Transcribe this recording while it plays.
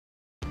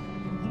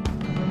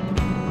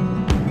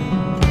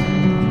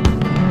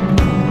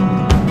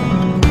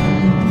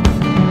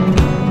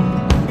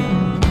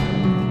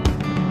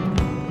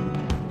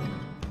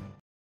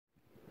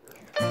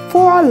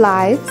our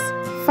lives,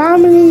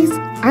 families,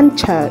 and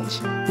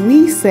church,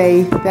 we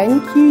say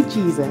thank you,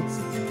 Jesus.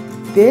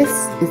 This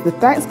is the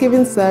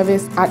Thanksgiving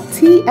service at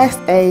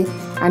TSA,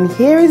 and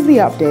here is the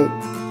update.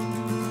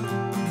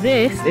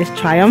 This is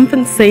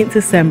Triumphant Saints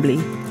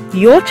Assembly,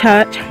 your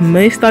church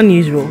most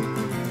unusual.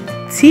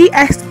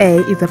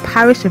 TSA is a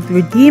parish of the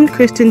Redeemed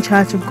Christian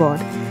Church of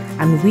God,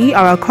 and we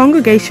are a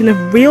congregation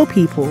of real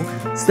people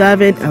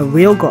serving a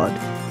real God.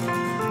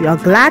 We are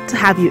glad to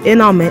have you in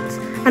our midst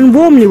and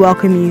warmly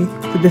welcome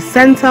you to the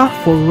Center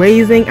for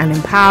Raising and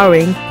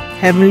Empowering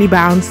Heavenly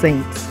Bound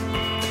Saints.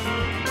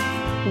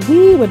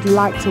 We would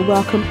like to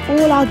welcome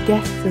all our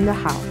guests in the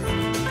house.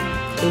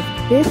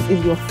 If this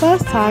is your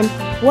first time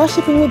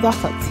worshipping with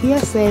us at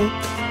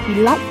TSA,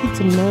 we'd like you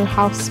to know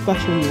how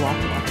special you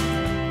are to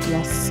us. We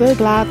are so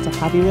glad to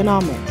have you in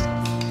our midst.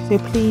 So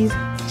please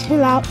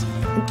chill out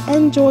and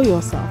enjoy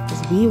yourself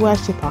as we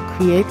worship our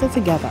Creator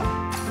together.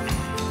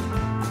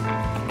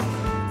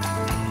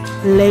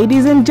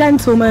 Ladies and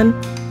gentlemen,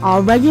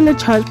 our regular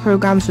church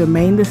programs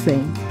remain the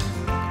same.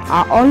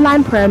 Our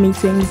online prayer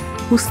meetings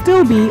will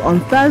still be on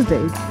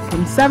Thursdays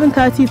from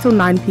 7:30 till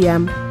 9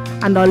 p.m.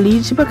 and our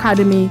Leadership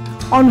Academy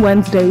on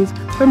Wednesdays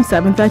from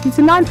 7:30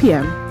 to 9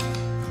 p.m.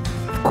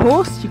 Of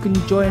course, you can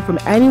join from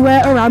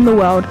anywhere around the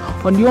world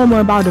on your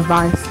mobile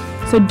device,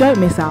 so don't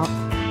miss out.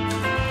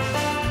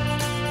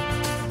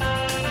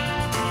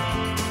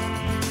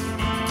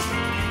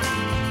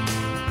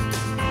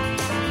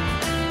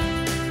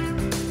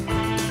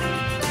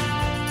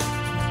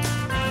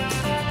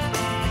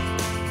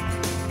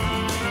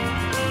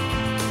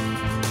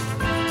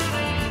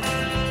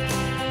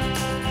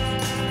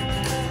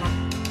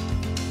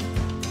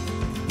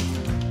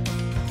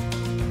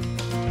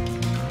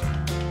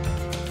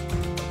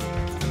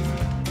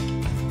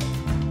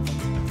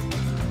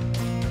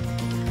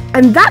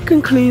 And that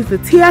concludes the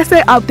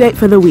TSA update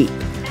for the week.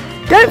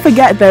 Don't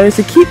forget though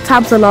to keep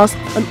tabs on us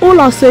on all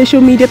our social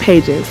media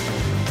pages.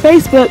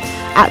 Facebook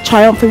at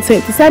Triumphant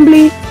Saints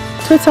Assembly,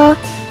 Twitter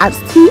at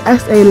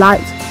TSA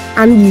Light,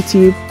 and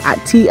YouTube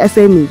at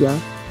TSA Media.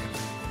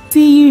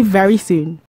 See you very soon.